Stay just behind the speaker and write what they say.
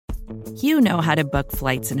You know how to book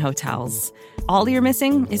flights and hotels. All you're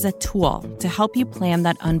missing is a tool to help you plan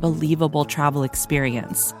that unbelievable travel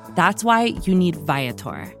experience. That's why you need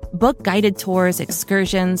Viator. Book guided tours,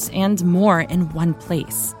 excursions, and more in one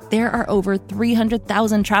place. There are over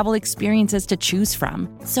 300,000 travel experiences to choose from,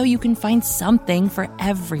 so you can find something for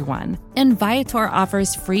everyone. And Viator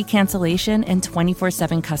offers free cancellation and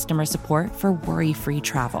 24/7 customer support for worry-free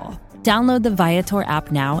travel. Download the Viator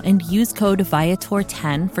app now and use code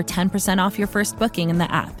Viator10 for 10% off your first booking in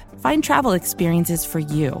the app. Find travel experiences for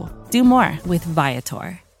you. Do more with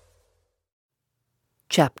Viator.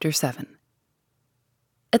 Chapter 7.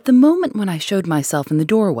 At the moment when I showed myself in the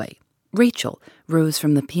doorway, Rachel rose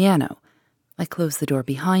from the piano. I closed the door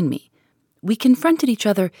behind me. We confronted each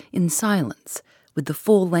other in silence, with the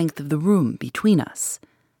full length of the room between us.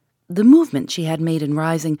 The movement she had made in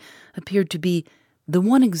rising appeared to be the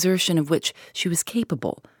one exertion of which she was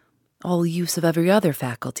capable. All use of every other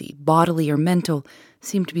faculty, bodily or mental,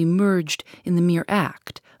 seemed to be merged in the mere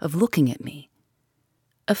act of looking at me.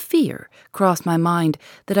 A fear crossed my mind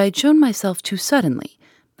that I had shown myself too suddenly.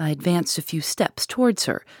 I advanced a few steps towards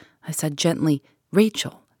her. I said gently,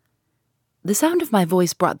 "Rachel." The sound of my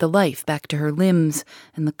voice brought the life back to her limbs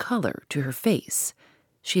and the color to her face.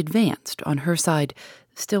 She advanced on her side,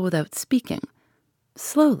 still without speaking.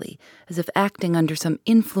 Slowly, as if acting under some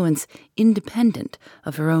influence independent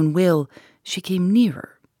of her own will, she came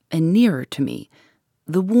nearer and nearer to me,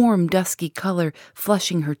 the warm, dusky color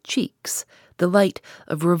flushing her cheeks, the light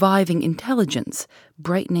of reviving intelligence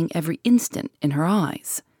brightening every instant in her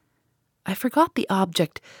eyes. I forgot the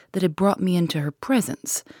object that had brought me into her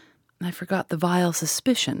presence. I forgot the vile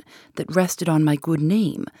suspicion that rested on my good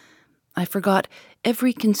name. I forgot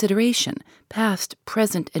every consideration, past,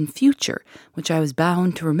 present, and future, which I was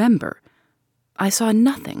bound to remember. I saw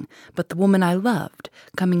nothing but the woman I loved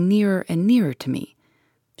coming nearer and nearer to me.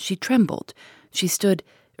 She trembled. She stood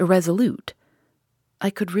irresolute. I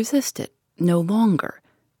could resist it no longer.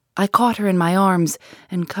 I caught her in my arms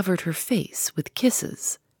and covered her face with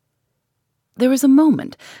kisses. There was a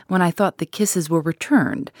moment when I thought the kisses were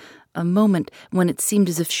returned, a moment when it seemed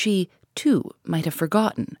as if she, too, might have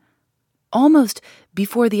forgotten. Almost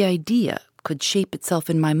before the idea could shape itself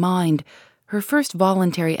in my mind, her first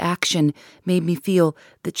voluntary action made me feel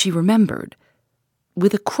that she remembered.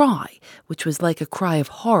 With a cry, which was like a cry of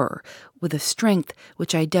horror, with a strength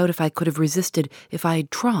which I doubt if I could have resisted if I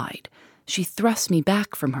had tried, she thrust me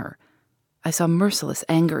back from her. I saw merciless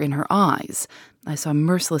anger in her eyes. I saw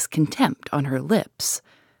merciless contempt on her lips.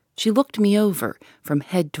 She looked me over from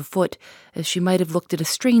head to foot as she might have looked at a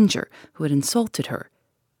stranger who had insulted her.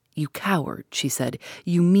 "You coward," she said.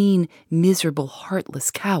 "You mean, miserable,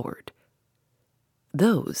 heartless coward."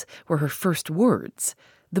 Those were her first words.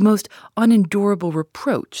 The most unendurable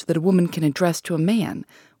reproach that a woman can address to a man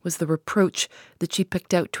was the reproach that she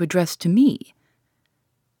picked out to address to me.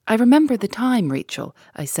 "I remember the time, Rachel,"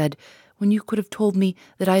 I said, "when you could have told me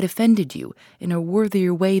that I'd offended you in a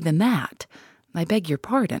worthier way than that. I beg your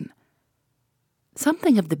pardon."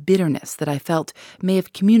 Something of the bitterness that I felt may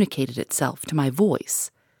have communicated itself to my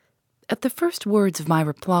voice. At the first words of my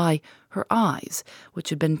reply, her eyes, which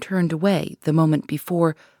had been turned away the moment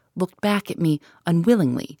before, looked back at me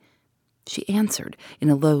unwillingly. She answered in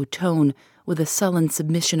a low tone, with a sullen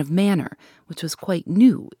submission of manner, which was quite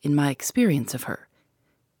new in my experience of her.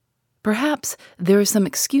 "Perhaps there is some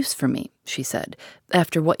excuse for me," she said,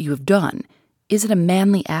 "after what you have done. Is it a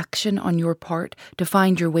manly action on your part to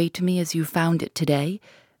find your way to me as you found it today?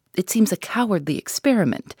 It seems a cowardly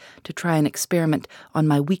experiment to try an experiment on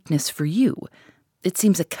my weakness for you. It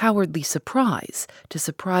seems a cowardly surprise to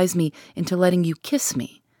surprise me into letting you kiss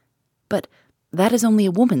me. But that is only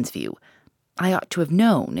a woman's view. I ought to have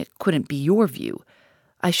known it couldn't be your view.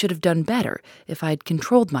 I should have done better if I had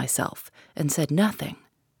controlled myself and said nothing."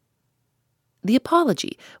 The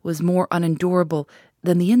apology was more unendurable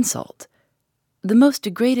than the insult. The most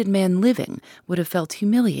degraded man living would have felt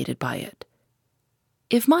humiliated by it.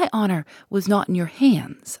 "If my honor was not in your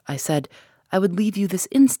hands," I said, "I would leave you this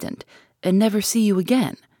instant and never see you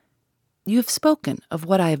again. You have spoken of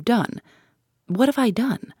what I have done. What have I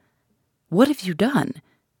done? What have you done?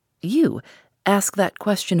 You ask that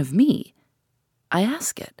question of me. I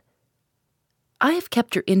ask it." "I have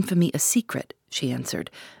kept your infamy a secret," she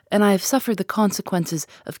answered, "and I have suffered the consequences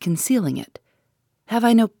of concealing it. Have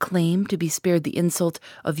I no claim to be spared the insult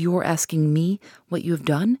of your asking me what you have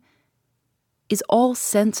done? Is all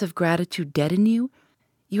sense of gratitude dead in you?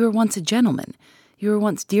 You were once a gentleman. You were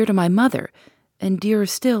once dear to my mother, and dearer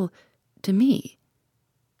still to me."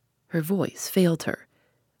 Her voice failed her.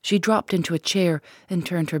 She dropped into a chair and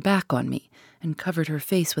turned her back on me and covered her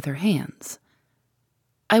face with her hands.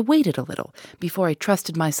 I waited a little before I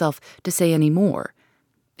trusted myself to say any more.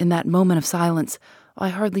 In that moment of silence, I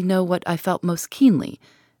hardly know what I felt most keenly,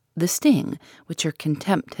 the sting which her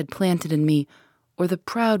contempt had planted in me, or the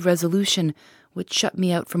proud resolution which shut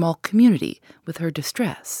me out from all community with her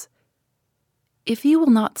distress. "If you will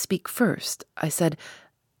not speak first," I said,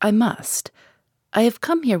 "I must. I have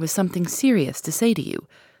come here with something serious to say to you.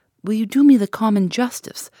 Will you do me the common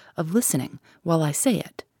justice of listening while I say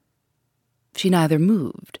it?" She neither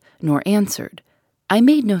moved nor answered. I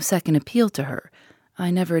made no second appeal to her.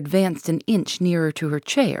 I never advanced an inch nearer to her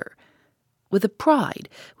chair. With a pride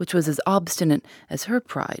which was as obstinate as her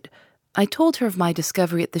pride, I told her of my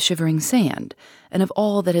discovery at the Shivering Sand, and of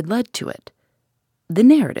all that had led to it. The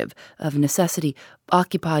narrative, of necessity,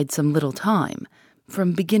 occupied some little time.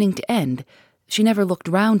 From beginning to end, she never looked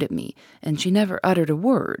round at me, and she never uttered a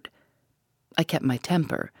word. I kept my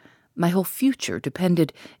temper. My whole future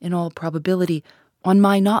depended, in all probability, on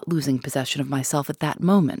my not losing possession of myself at that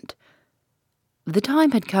moment. The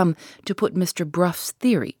time had come to put Mr. Bruff's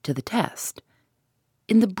theory to the test.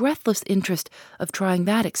 In the breathless interest of trying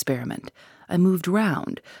that experiment, I moved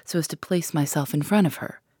round so as to place myself in front of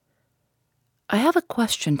her. "I have a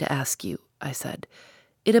question to ask you," I said.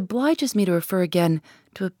 "It obliges me to refer again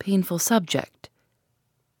to a painful subject.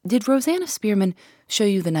 Did Rosanna Spearman show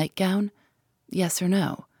you the nightgown? Yes or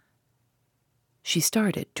no?" She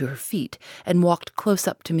started to her feet and walked close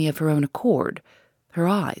up to me of her own accord. Her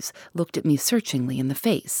eyes looked at me searchingly in the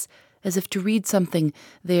face, as if to read something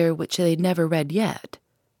there which they had never read yet.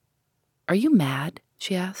 "Are you mad?"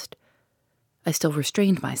 she asked. I still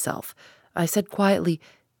restrained myself. I said quietly,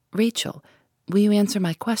 "Rachel, will you answer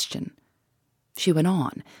my question?" She went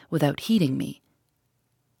on, without heeding me.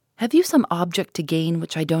 "Have you some object to gain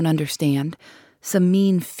which I don't understand? Some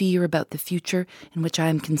mean fear about the future in which I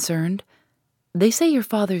am concerned? They say your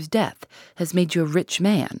father's death has made you a rich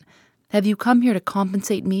man. Have you come here to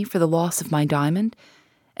compensate me for the loss of my diamond?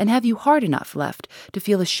 And have you heart enough left to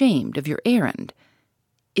feel ashamed of your errand?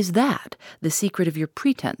 Is that the secret of your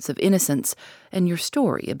pretense of innocence and your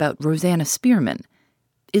story about Rosanna Spearman?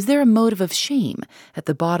 Is there a motive of shame at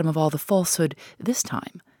the bottom of all the falsehood this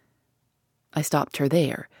time?" I stopped her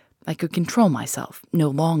there. I could control myself no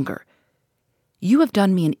longer. "You have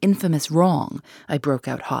done me an infamous wrong," I broke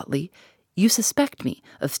out hotly. "You suspect me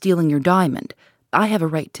of stealing your diamond. I have a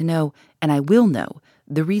right to know, and I will know,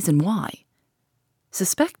 the reason why."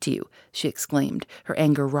 "Suspect you?" she exclaimed, her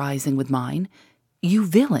anger rising with mine. "You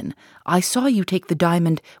villain! I saw you take the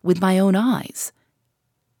diamond with my own eyes."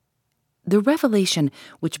 The revelation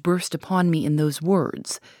which burst upon me in those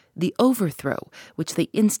words, the overthrow which they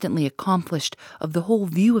instantly accomplished of the whole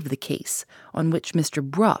view of the case on which Mr.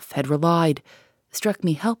 Bruff had relied, struck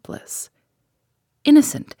me helpless.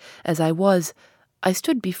 Innocent as I was, I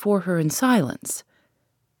stood before her in silence.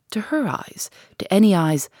 To her eyes, to any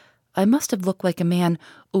eyes, I must have looked like a man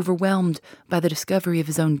overwhelmed by the discovery of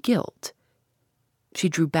his own guilt. She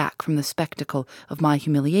drew back from the spectacle of my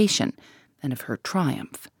humiliation and of her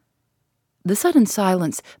triumph. The sudden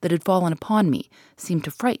silence that had fallen upon me seemed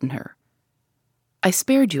to frighten her. "I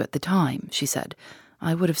spared you at the time," she said.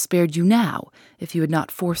 "I would have spared you now if you had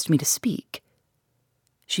not forced me to speak."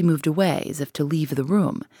 She moved away as if to leave the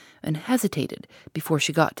room, and hesitated before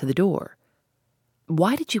she got to the door.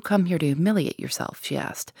 "Why did you come here to humiliate yourself?" she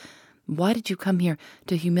asked. "Why did you come here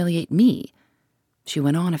to humiliate me?" She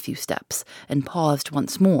went on a few steps and paused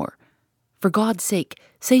once more. "For God's sake,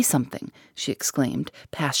 say something," she exclaimed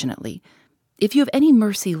passionately. "If you have any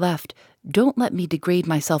mercy left, don't let me degrade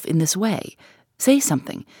myself in this way. Say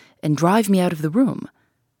something, and drive me out of the room."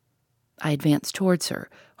 I advanced towards her,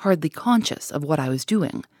 hardly conscious of what I was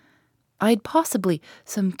doing. I had possibly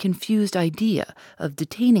some confused idea of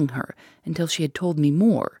detaining her until she had told me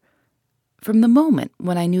more. From the moment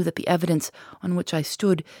when I knew that the evidence on which I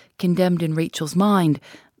stood condemned in Rachel's mind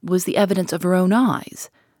was the evidence of her own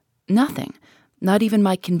eyes, nothing, not even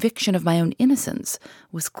my conviction of my own innocence,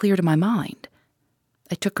 was clear to my mind.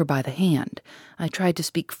 I took her by the hand. I tried to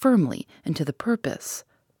speak firmly and to the purpose.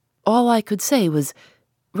 All I could say was,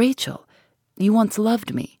 "Rachel, you once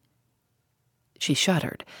loved me." She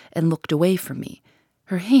shuddered and looked away from me.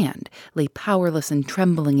 Her hand lay powerless and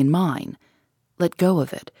trembling in mine. "Let go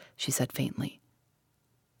of it," she said faintly.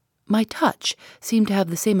 My touch seemed to have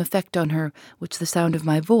the same effect on her which the sound of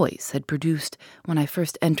my voice had produced when I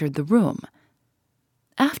first entered the room.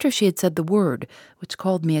 After she had said the word which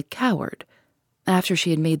called me a coward, after she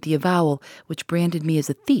had made the avowal which branded me as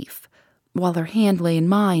a thief, while her hand lay in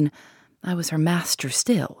mine, I was her master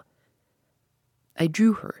still. I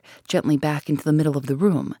drew her gently back into the middle of the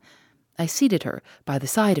room. I seated her by the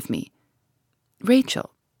side of me.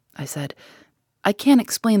 "Rachel," I said, I can't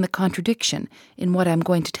explain the contradiction in what I'm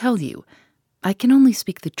going to tell you. I can only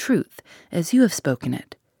speak the truth as you have spoken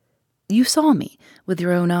it. You saw me with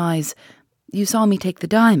your own eyes. You saw me take the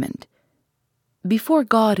diamond. Before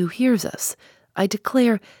God who hears us, I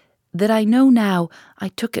declare that I know now I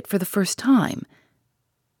took it for the first time.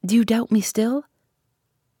 Do you doubt me still?"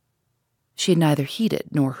 She had neither heeded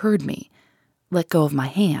nor heard me. "Let go of my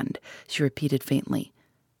hand," she repeated faintly.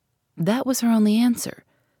 That was her only answer.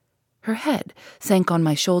 Her head sank on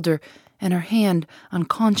my shoulder, and her hand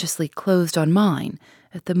unconsciously closed on mine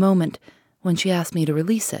at the moment when she asked me to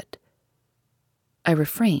release it. I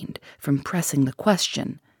refrained from pressing the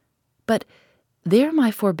question, but there my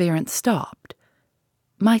forbearance stopped.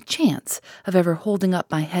 My chance of ever holding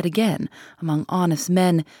up my head again among honest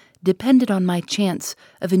men depended on my chance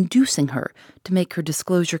of inducing her to make her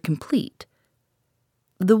disclosure complete.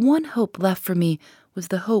 The one hope left for me was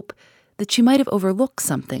the hope that she might have overlooked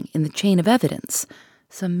something in the chain of evidence,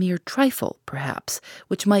 some mere trifle, perhaps,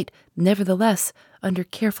 which might, nevertheless, under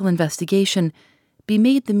careful investigation, be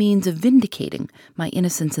made the means of vindicating my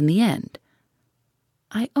innocence in the end.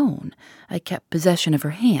 I own I kept possession of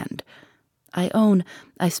her hand. I own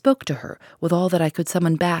I spoke to her with all that I could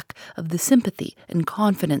summon back of the sympathy and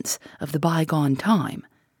confidence of the bygone time.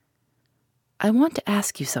 "I want to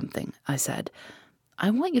ask you something," I said. "I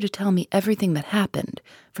want you to tell me everything that happened,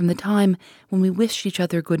 from the time when we wished each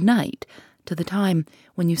other good night to the time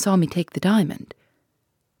when you saw me take the diamond."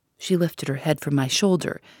 She lifted her head from my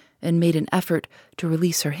shoulder and made an effort to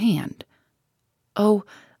release her hand. "Oh,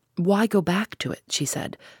 why go back to it?" she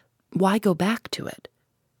said. "Why go back to it?"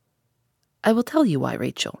 "I will tell you why,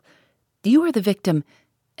 Rachel. You are the victim,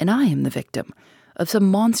 and I am the victim, of some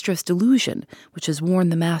monstrous delusion which has worn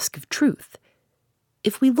the mask of truth.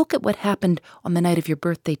 If we look at what happened on the night of your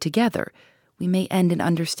birthday together, we may end in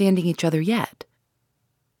understanding each other yet."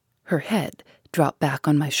 Her head dropped back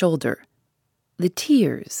on my shoulder. The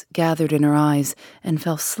tears gathered in her eyes and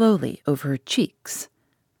fell slowly over her cheeks.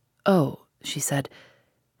 "Oh," she said,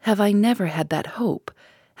 "have I never had that hope?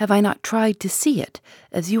 Have I not tried to see it,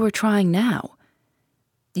 as you are trying now?"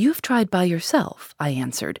 "You have tried by yourself," I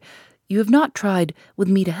answered. "You have not tried with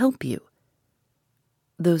me to help you."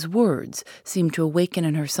 Those words seemed to awaken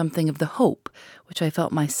in her something of the hope which I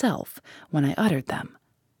felt myself when I uttered them.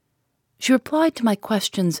 She replied to my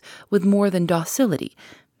questions with more than docility.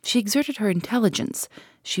 She exerted her intelligence.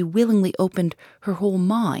 She willingly opened her whole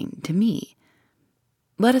mind to me.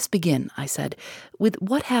 "Let us begin," I said, "with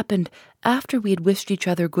what happened after we had wished each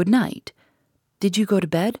other good night. Did you go to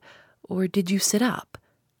bed, or did you sit up?"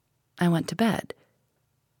 "I went to bed."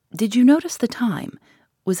 "Did you notice the time?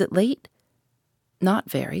 Was it late?"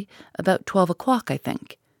 "Not very. About 12 o'clock, I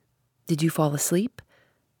think." "Did you fall asleep?"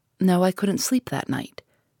 "No, I couldn't sleep that night."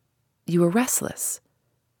 "You were restless."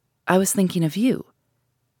 "I was thinking of you."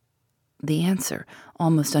 The answer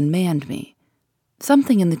almost unmanned me.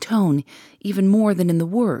 Something in the tone, even more than in the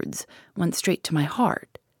words, went straight to my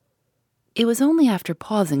heart. It was only after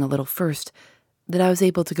pausing a little first that I was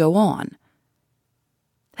able to go on.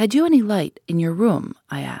 "Had you any light in your room?"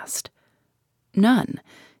 I asked. "None,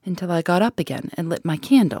 until I got up again and lit my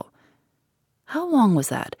candle." "How long was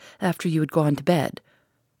that after you had gone to bed?"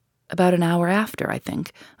 "About an hour after, I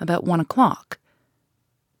think, about 1 o'clock."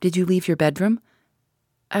 "Did you leave your bedroom?"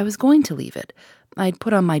 "I was going to leave it. I'd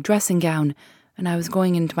put on my dressing gown, and I was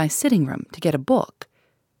going into my sitting room to get a book."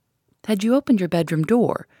 "Had you opened your bedroom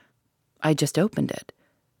door?" "I just opened it."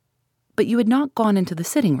 "But you had not gone into the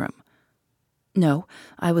sitting room?" "No,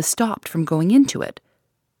 I was stopped from going into it."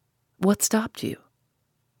 "What stopped you?"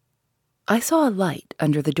 "I saw a light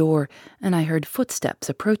under the door, and I heard footsteps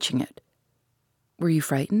approaching it." "Were you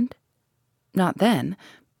frightened?" "Not then.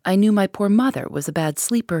 I knew my poor mother was a bad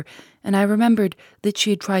sleeper, and I remembered that she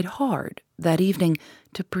had tried hard, that evening,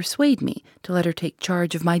 to persuade me to let her take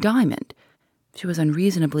charge of my diamond. She was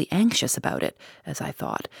unreasonably anxious about it, as I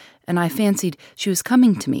thought, and I fancied she was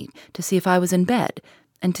coming to me to see if I was in bed,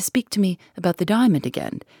 and to speak to me about the diamond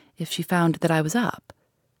again, if she found that I was up."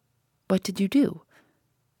 "What did you do?"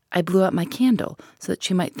 "I blew out my candle so that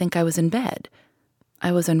she might think I was in bed.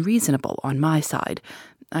 I was unreasonable on my side.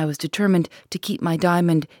 I was determined to keep my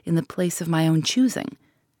diamond in the place of my own choosing."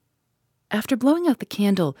 "After blowing out the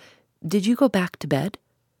candle, did you go back to bed?"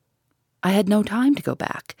 "I had no time to go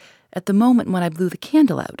back. At the moment when I blew the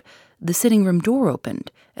candle out, the sitting room door opened,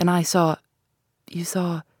 and I saw—" "You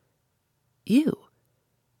saw—" "You."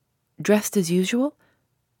 "Dressed as usual?"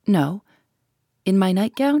 "No." "In my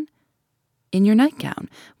nightgown?" "In your nightgown,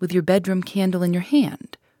 with your bedroom candle in your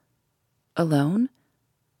hand." "Alone?"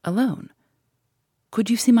 "Alone." "Could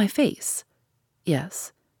you see my face?"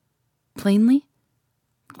 "Yes." "Plainly?"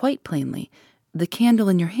 "Quite plainly. The candle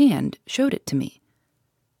in your hand showed it to me.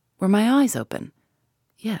 Were my eyes open?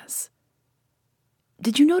 Yes.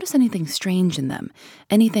 Did you notice anything strange in them?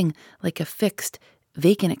 Anything like a fixed,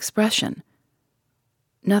 vacant expression?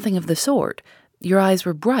 Nothing of the sort. Your eyes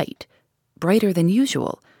were bright, brighter than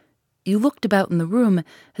usual. You looked about in the room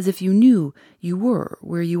as if you knew you were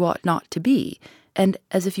where you ought not to be, and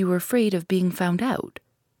as if you were afraid of being found out.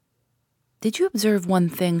 Did you observe one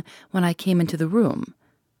thing when I came into the room?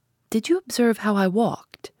 Did you observe how I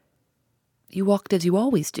walked? You walked as you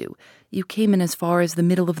always do. You came in as far as the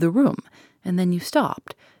middle of the room, and then you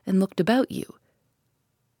stopped and looked about you.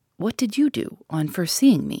 What did you do on first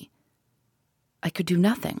seeing me? I could do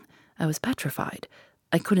nothing. I was petrified.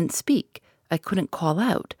 I couldn't speak. I couldn't call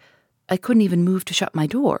out. I couldn't even move to shut my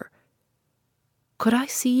door. Could I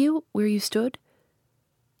see you where you stood?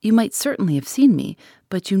 You might certainly have seen me,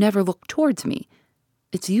 but you never looked towards me.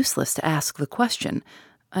 It's useless to ask the question.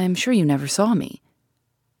 I am sure you never saw me.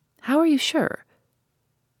 How are you sure?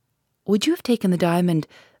 Would you have taken the diamond?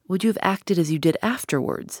 Would you have acted as you did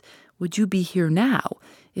afterwards? Would you be here now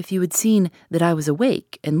if you had seen that I was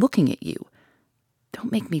awake and looking at you?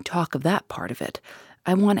 Don't make me talk of that part of it.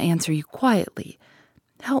 I want to answer you quietly.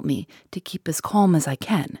 Help me to keep as calm as I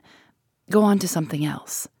can. Go on to something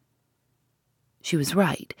else. She was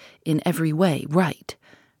right, in every way right.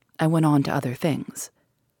 I went on to other things.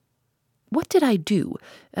 What did I do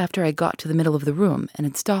after I got to the middle of the room and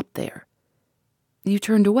had stopped there? You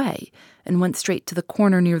turned away and went straight to the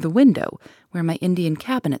corner near the window where my Indian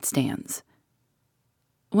cabinet stands.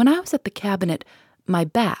 When I was at the cabinet, my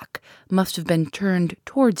back must have been turned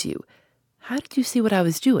towards you. How did you see what I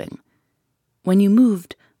was doing? When you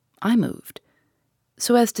moved, I moved,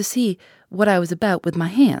 so as to see what I was about with my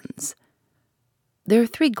hands. There are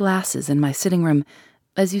 3 glasses in my sitting room.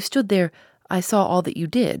 As you stood there, I saw all that you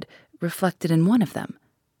did, reflected in one of them.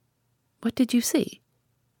 What did you see?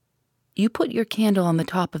 You put your candle on the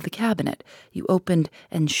top of the cabinet. You opened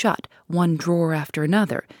and shut one drawer after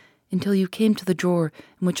another, until you came to the drawer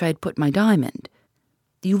in which I had put my diamond.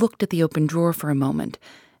 You looked at the open drawer for a moment,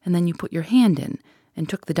 and then you put your hand in and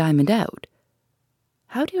took the diamond out.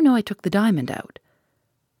 How do you know I took the diamond out?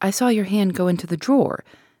 I saw your hand go into the drawer,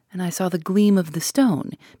 and I saw the gleam of the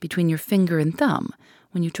stone between your finger and thumb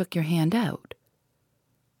when you took your hand out.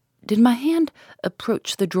 Did my hand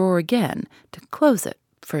approach the drawer again to close it,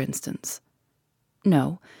 for instance?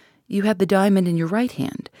 No, you had the diamond in your right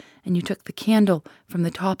hand, and you took the candle from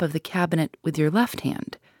the top of the cabinet with your left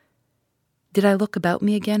hand. Did I look about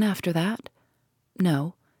me again after that?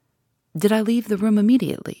 No. Did I leave the room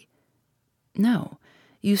immediately? No.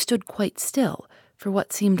 You stood quite still for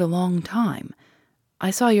what seemed a long time.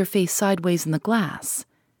 I saw your face sideways in the glass.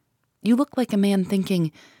 You looked like a man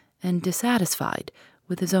thinking and dissatisfied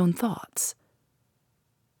with his own thoughts.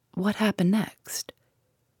 What happened next?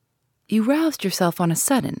 You roused yourself on a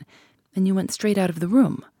sudden, and you went straight out of the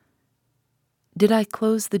room. Did I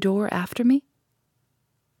close the door after me?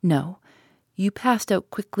 No. You passed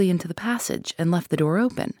out quickly into the passage and left the door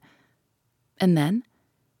open. And then?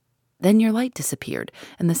 Then your light disappeared,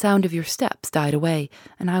 and the sound of your steps died away,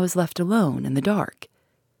 and I was left alone in the dark.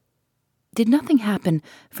 Did nothing happen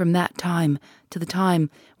from that time to the time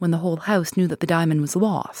when the whole house knew that the diamond was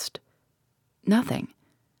lost? Nothing.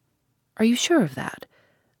 Are you sure of that?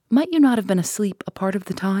 Might you not have been asleep a part of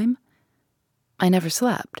the time? I never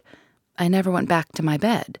slept. I never went back to my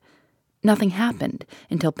bed. Nothing happened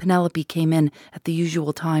until Penelope came in at the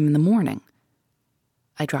usual time in the morning.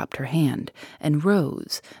 I dropped her hand and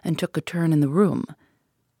rose and took a turn in the room.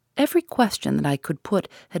 Every question that I could put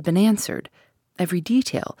had been answered. Every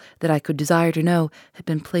detail that I could desire to know had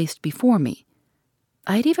been placed before me.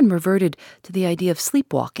 I had even reverted to the idea of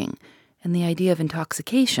sleepwalking and the idea of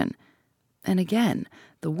intoxication. And again,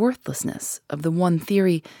 the worthlessness of the one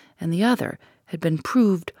theory and the other had been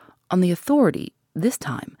proved on the authority, this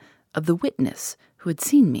time, of the witness who had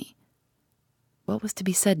seen me. What was to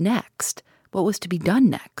be said next? What was to be done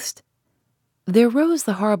next? There rose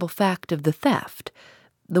the horrible fact of the theft,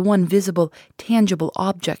 the one visible, tangible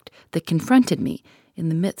object that confronted me in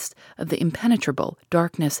the midst of the impenetrable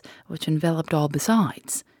darkness which enveloped all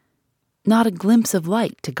besides. Not a glimpse of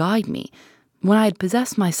light to guide me, when I had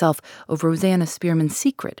possessed myself of Rosanna Spearman's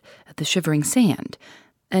secret at the Shivering Sand,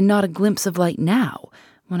 and not a glimpse of light now,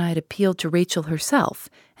 when I had appealed to Rachel herself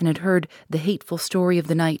and had heard the hateful story of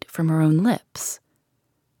the night from her own lips.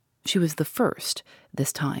 She was the first,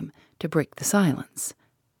 this time, to break the silence.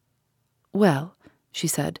 "Well," she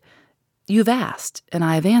said, "you have asked, and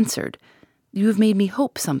I have answered. You have made me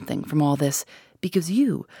hope something from all this, because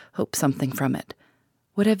you hope something from it.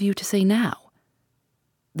 What have you to say now?"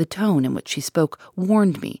 The tone in which she spoke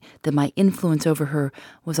warned me that my influence over her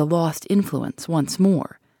was a lost influence once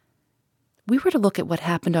more. "We were to look at what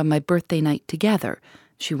happened on my birthday night together,"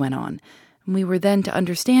 she went on, "and we were then to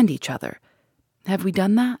understand each other. Have we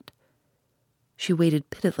done that?" She waited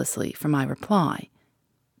pitilessly for my reply.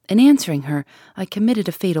 In answering her, I committed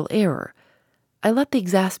a fatal error. I let the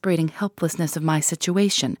exasperating helplessness of my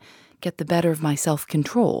situation get the better of my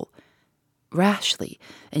self-control. Rashly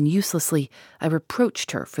and uselessly, I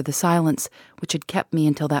reproached her for the silence which had kept me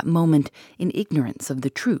until that moment in ignorance of the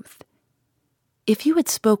truth. "If you had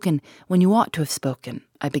spoken when you ought to have spoken,"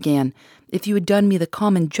 I began, "if you had done me the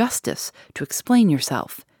common justice to explain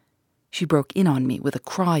yourself." She broke in on me with a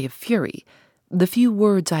cry of fury. The few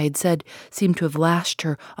words I had said seemed to have lashed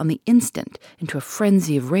her on the instant into a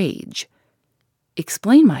frenzy of rage.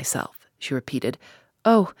 "Explain myself," she repeated.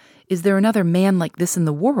 "Oh, is there another man like this in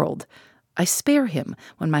the world? I spare him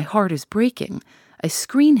when my heart is breaking. I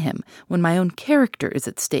screen him when my own character is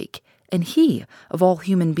at stake. And he, of all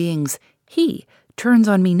human beings, he turns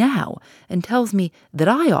on me now and tells me that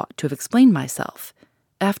I ought to have explained myself.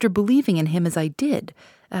 After believing in him as I did,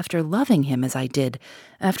 after loving him as I did,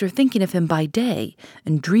 after thinking of him by day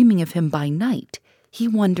and dreaming of him by night, he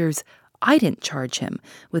wonders I didn't charge him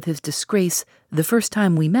with his disgrace the first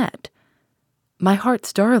time we met. My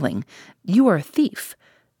heart's darling, you are a thief.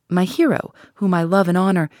 My hero, whom I love and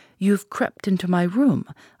honor, you have crept into my room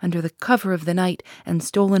under the cover of the night and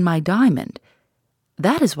stolen my diamond.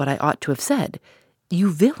 That is what I ought to have said.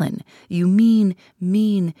 You villain, you mean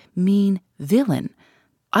villain.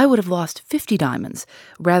 I would have lost 50 diamonds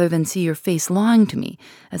rather than see your face lying to me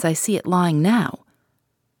as I see it lying now."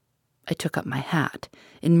 I took up my hat.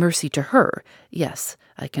 In mercy to her, yes,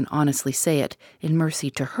 I can honestly say it, in mercy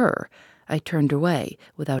to her, I turned away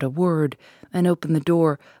without a word and opened the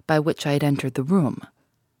door by which I had entered the room.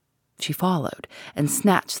 She followed and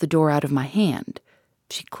snatched the door out of my hand.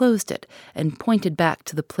 She closed it and pointed back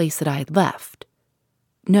to the place that I had left.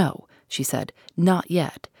 "No," she said, "not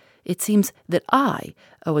yet. It seems that I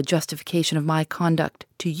owe a justification of my conduct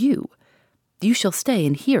to you. You shall stay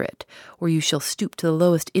and hear it, or you shall stoop to the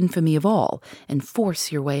lowest infamy of all and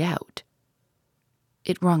force your way out."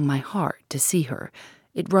 It wrung my heart to see her.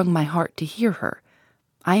 It wrung my heart to hear her.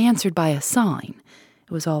 I answered by a sign.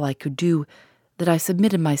 It was all I could do, that I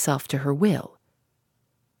submitted myself to her will.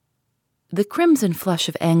 The crimson flush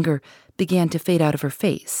of anger began to fade out of her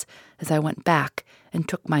face as I went back and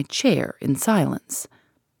took my chair in silence.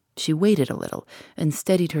 She waited a little and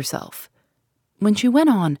steadied herself. When she went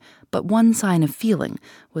on, but one sign of feeling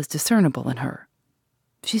was discernible in her.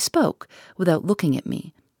 She spoke without looking at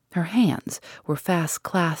me. Her hands were fast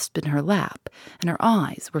clasped in her lap, and her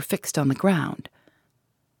eyes were fixed on the ground.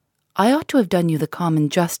 "I ought to have done you the common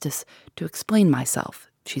justice to explain myself,"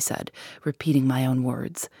 she said, repeating my own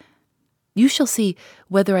words. "You shall see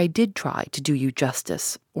whether I did try to do you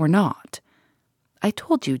justice or not. I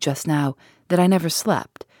told you just now that I never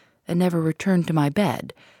slept and never returned to my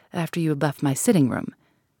bed after you had left my sitting room.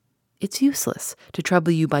 It's useless to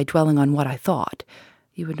trouble you by dwelling on what I thought.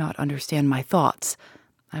 You would not understand my thoughts.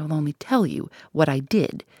 I will only tell you what I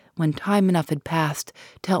did when time enough had passed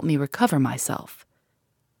to help me recover myself.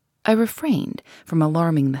 I refrained from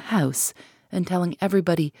alarming the house and telling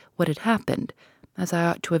everybody what had happened, as I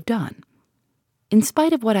ought to have done. In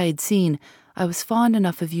spite of what I had seen, I was fond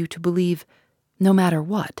enough of you to believe, no matter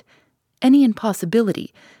what, any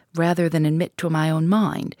impossibility, rather than admit to my own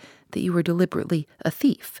mind that you were deliberately a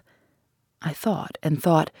thief. I thought, and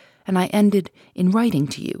I ended in writing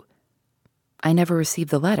to you. I never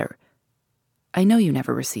received the letter. I know you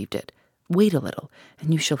never received it. Wait a little,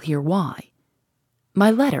 and you shall hear why.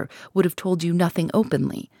 My letter would have told you nothing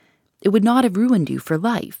openly. It would not have ruined you for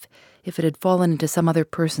life if it had fallen into some other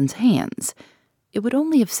person's hands. It would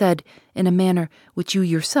only have said, in a manner which you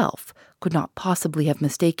yourself could not possibly have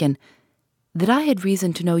mistaken, that I had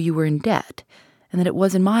reason to know you were in debt, and that it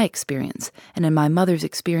was in my experience and in my mother's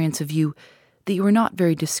experience of you that you were not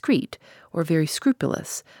very discreet or very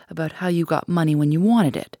scrupulous about how you got money when you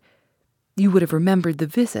wanted it. You would have remembered the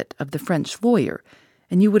visit of the French lawyer,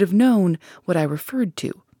 and you would have known what I referred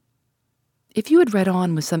to. If you had read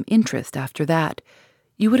on with some interest after that,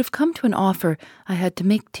 you would have come to an offer I had to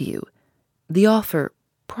make to you. The offer,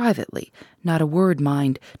 privately, not a word,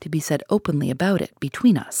 mind, to be said openly about it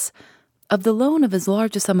between us, of the loan of as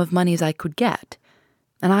large a sum of money as I could get.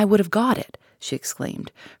 And I would have got it, she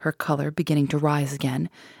exclaimed, her color beginning to rise again,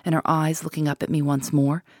 and her eyes looking up at me once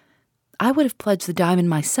more. I would have pledged the diamond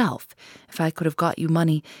myself if I could have got you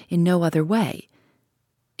money in no other way.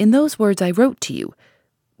 In those words I wrote to you.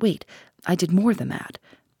 Wait, I did more than that.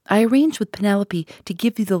 I arranged with Penelope to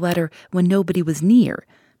give you the letter when nobody was near,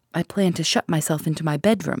 I planned to shut myself into my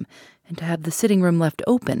bedroom and to have the sitting room left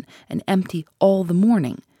open and empty all the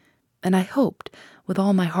morning. And I hoped, with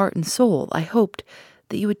all my heart and soul, I hoped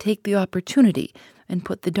that you would take the opportunity and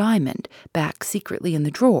put the diamond back secretly in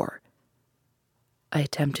the drawer. I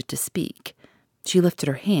attempted to speak. She lifted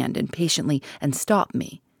her hand impatiently and stopped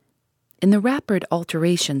me. In the rapid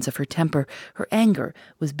alterations of her temper, her anger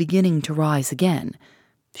was beginning to rise again.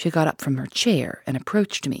 She got up from her chair and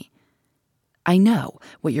approached me. "I know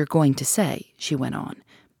what you're going to say," she went on.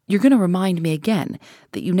 "You're going to remind me again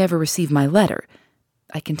that you never received my letter.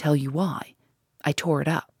 I can tell you why. I tore it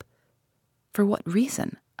up." "For what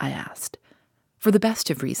reason?" I asked. "For the best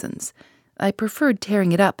of reasons. I preferred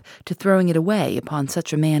tearing it up to throwing it away upon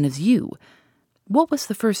such a man as you. What was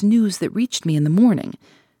the first news that reached me in the morning?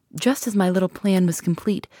 Just as my little plan was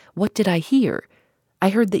complete, what did I hear? I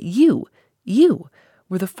heard that you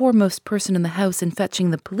were the foremost person in the house in fetching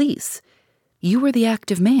the police. You were the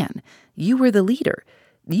active man. You were the leader.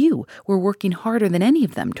 You were working harder than any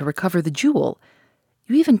of them to recover the jewel.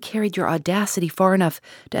 You even carried your audacity far enough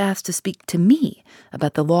to ask to speak to me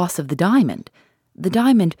about the loss of the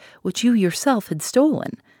diamond which you yourself had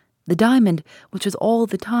stolen, the diamond which was all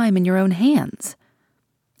the time in your own hands.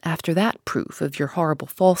 After that proof of your horrible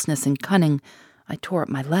falseness and cunning, I tore up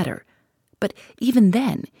my letter. But even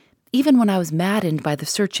then, even when I was maddened by the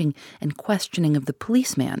searching and questioning of the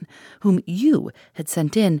policeman whom you had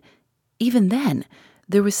sent in, even then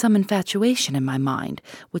there was some infatuation in my mind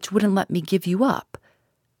which wouldn't let me give you up.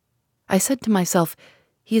 I said to myself,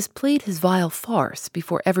 he has played his vile farce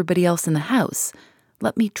before everybody else in the house.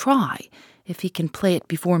 Let me try if he can play it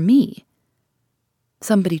before me.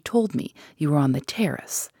 Somebody told me you were on the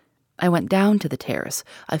terrace. I went down to the terrace.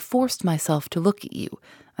 I forced myself to look at you.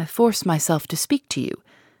 I forced myself to speak to you.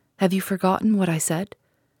 Have you forgotten what I said?"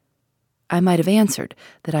 I might have answered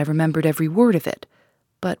that I remembered every word of it,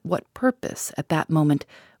 but what purpose at that moment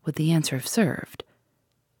would the answer have served?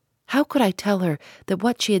 How could I tell her that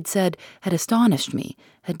what she had said had astonished me,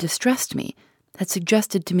 had distressed me, had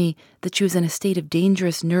suggested to me that she was in a state of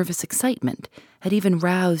dangerous nervous excitement, had even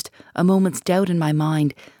roused a moment's doubt in my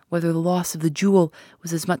mind whether the loss of the jewel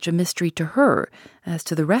was as much a mystery to her as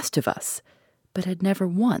to the rest of us, but had never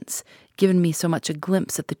once given me so much a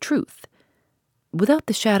glimpse at the truth? Without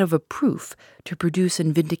the shadow of a proof to produce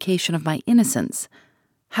in vindication of my innocence,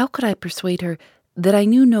 how could I persuade her that I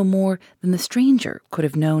knew no more than the stranger could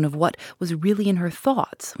have known of what was really in her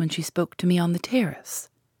thoughts when she spoke to me on the terrace?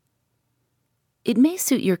 "It may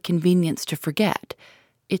suit your convenience to forget.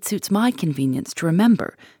 It suits my convenience to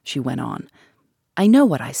remember," she went on. "I know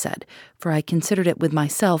what I said, for I considered it with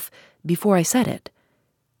myself before I said it.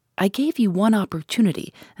 I gave you one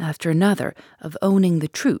opportunity after another of owning the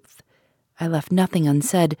truth. I left nothing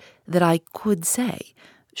unsaid that I could say,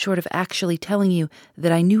 short of actually telling you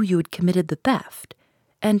that I knew you had committed the theft.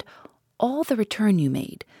 And all the return you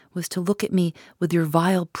made was to look at me with your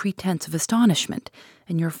vile pretense of astonishment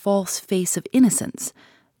and your false face of innocence,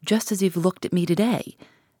 just as you've looked at me today,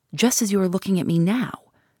 just as you are looking at me now.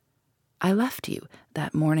 I left you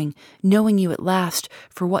that morning, knowing you at last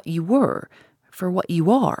for what you were, for what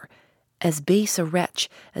you are, as base a wretch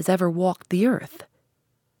as ever walked the earth.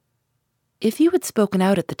 If you had spoken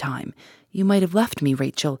out at the time, you might have left me,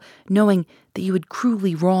 Rachel, knowing that you had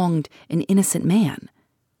cruelly wronged an innocent man."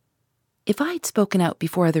 "If I had spoken out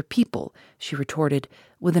before other people," she retorted,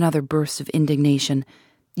 with another burst of indignation,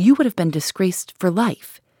 "you would have been disgraced for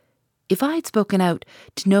life. If I had spoken out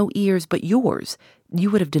to no ears but yours, you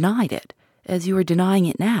would have denied it, as you are denying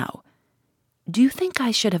it now. Do you think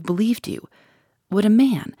I should have believed you? Would a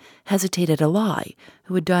man hesitate at a lie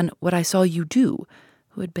who had done what I saw you do,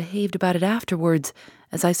 who had behaved about it afterwards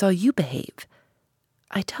as I saw you behave?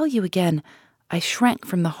 I tell you again, I shrank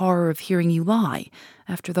from the horror of hearing you lie,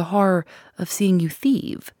 after the horror of seeing you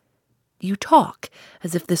thieve. You talk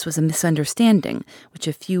as if this was a misunderstanding, which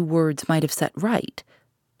a few words might have set right.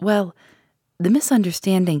 Well, the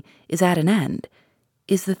misunderstanding is at an end.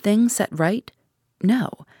 Is the thing set right? No,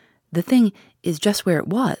 the thing is just where it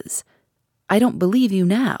was. I don't believe you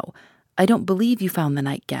now. I don't believe you found the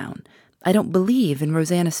nightgown. I don't believe in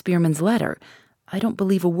Rosanna Spearman's letter. I don't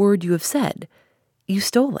believe a word you have said. You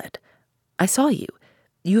stole it. I saw you.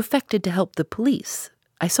 You affected to help the police.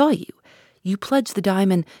 I saw you. You pledged the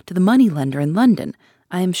diamond to the moneylender in London.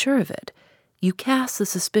 I am sure of it. You cast the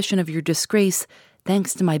suspicion of your disgrace,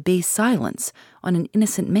 thanks to my base silence, on an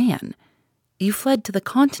innocent man. You fled to the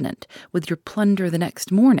continent with your plunder the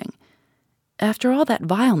next morning. After all that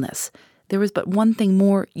vileness, there was but one thing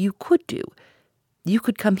more you could do. You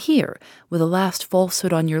could come here with a last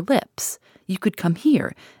falsehood on your lips. You could come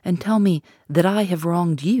here and tell me that I have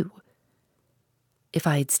wronged you." If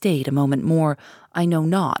I had stayed a moment more, I know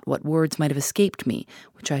not what words might have escaped me,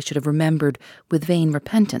 which I should have remembered with vain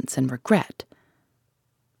repentance and regret.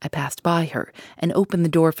 I passed by her and opened the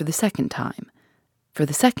door for the second time. For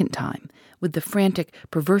the second time, with the frantic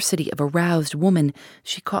perversity of a roused woman,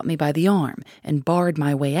 she caught me by the arm and barred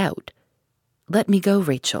my way out. "Let me go,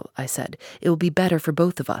 Rachel," I said. "It will be better for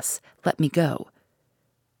both of us. Let me go."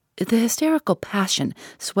 The hysterical passion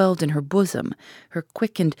swelled in her bosom. Her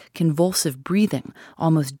quickened, convulsive breathing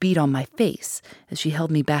almost beat on my face as she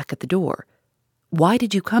held me back at the door. "Why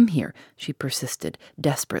did you come here?" she persisted,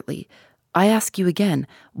 desperately. "I ask you again,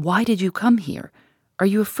 why did you come here? Are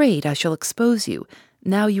you afraid I shall expose you?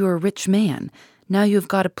 Now you are a rich man. Now you have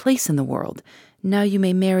got a place in the world. Now you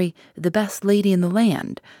may marry the best lady in the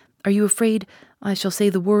land. Are you afraid I shall say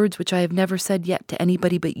the words which I have never said yet to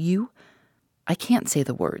anybody but you? I can't say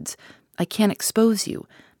the words. I can't expose you.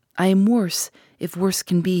 I am worse, if worse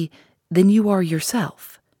can be, than you are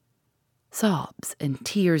yourself." Sobs and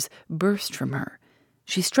tears burst from her.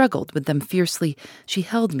 She struggled with them fiercely. She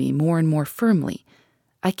held me more and more firmly.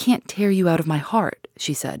 "I can't tear you out of my heart,"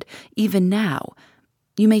 she said, "even now.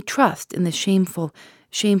 You may trust in the shameful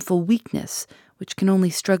weakness which can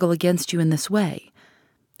only struggle against you in this way."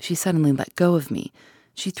 She suddenly let go of me.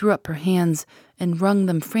 She threw up her hands and wrung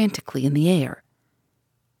them frantically in the air.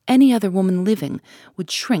 "Any other woman living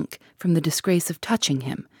would shrink from the disgrace of touching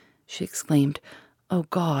him," she exclaimed. "Oh,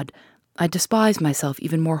 God, I despise myself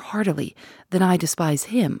even more heartily than I despise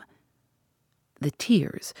him." The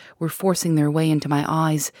tears were forcing their way into my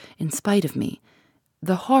eyes in spite of me.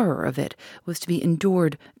 The horror of it was to be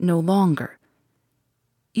endured no longer.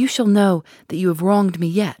 "You shall know that you have wronged me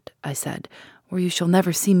yet," I said, "or you shall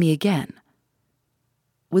never see me again."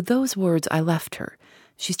 With those words I left her.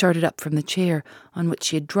 She started up from the chair on which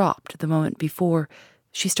she had dropped the moment before.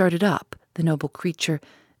 She started up, the noble creature,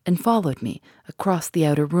 and followed me across the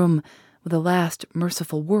outer room with a last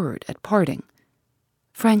merciful word at parting.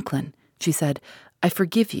 "Franklin," she said, "I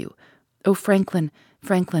forgive you. Oh, Franklin,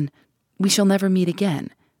 Franklin, we shall never meet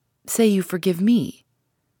again. Say you forgive me."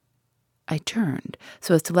 I turned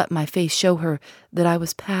so as to let my face show her that I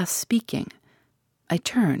was past speaking. I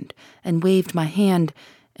turned and waved my hand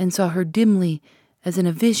and saw her dimly as in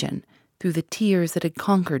a vision through the tears that had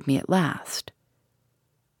conquered me at last.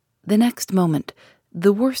 The next moment,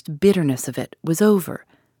 the worst bitterness of it was over.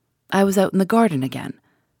 I was out in the garden again.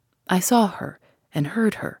 I saw her and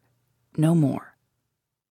heard her no more.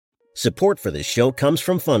 Support for this show comes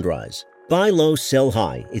from Fundrise. Buy low, sell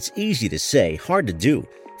high. It's easy to say, hard to do.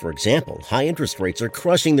 For example, high interest rates are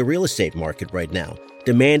crushing the real estate market right now.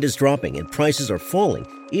 Demand is dropping and prices are falling,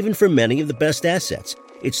 even for many of the best assets.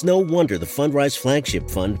 It's no wonder the Fundrise Flagship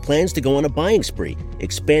Fund plans to go on a buying spree,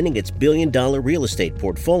 expanding its billion-dollar real estate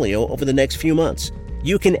portfolio over the next few months.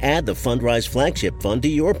 You can add the Fundrise Flagship Fund to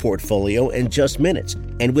your portfolio in just minutes,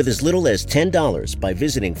 and with as little as $10 by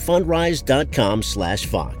visiting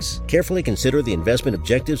fundrise.com/Fox. Carefully consider the investment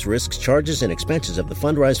objectives, risks, charges, and expenses of the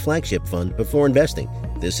Fundrise Flagship Fund before investing.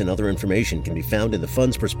 This and other information can be found in the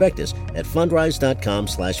fund's prospectus at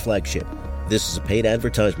fundrise.com/flagship. This is a paid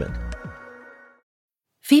advertisement.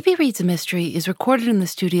 Phoebe Reads a Mystery is recorded in the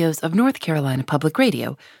studios of North Carolina Public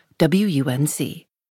Radio, WUNC.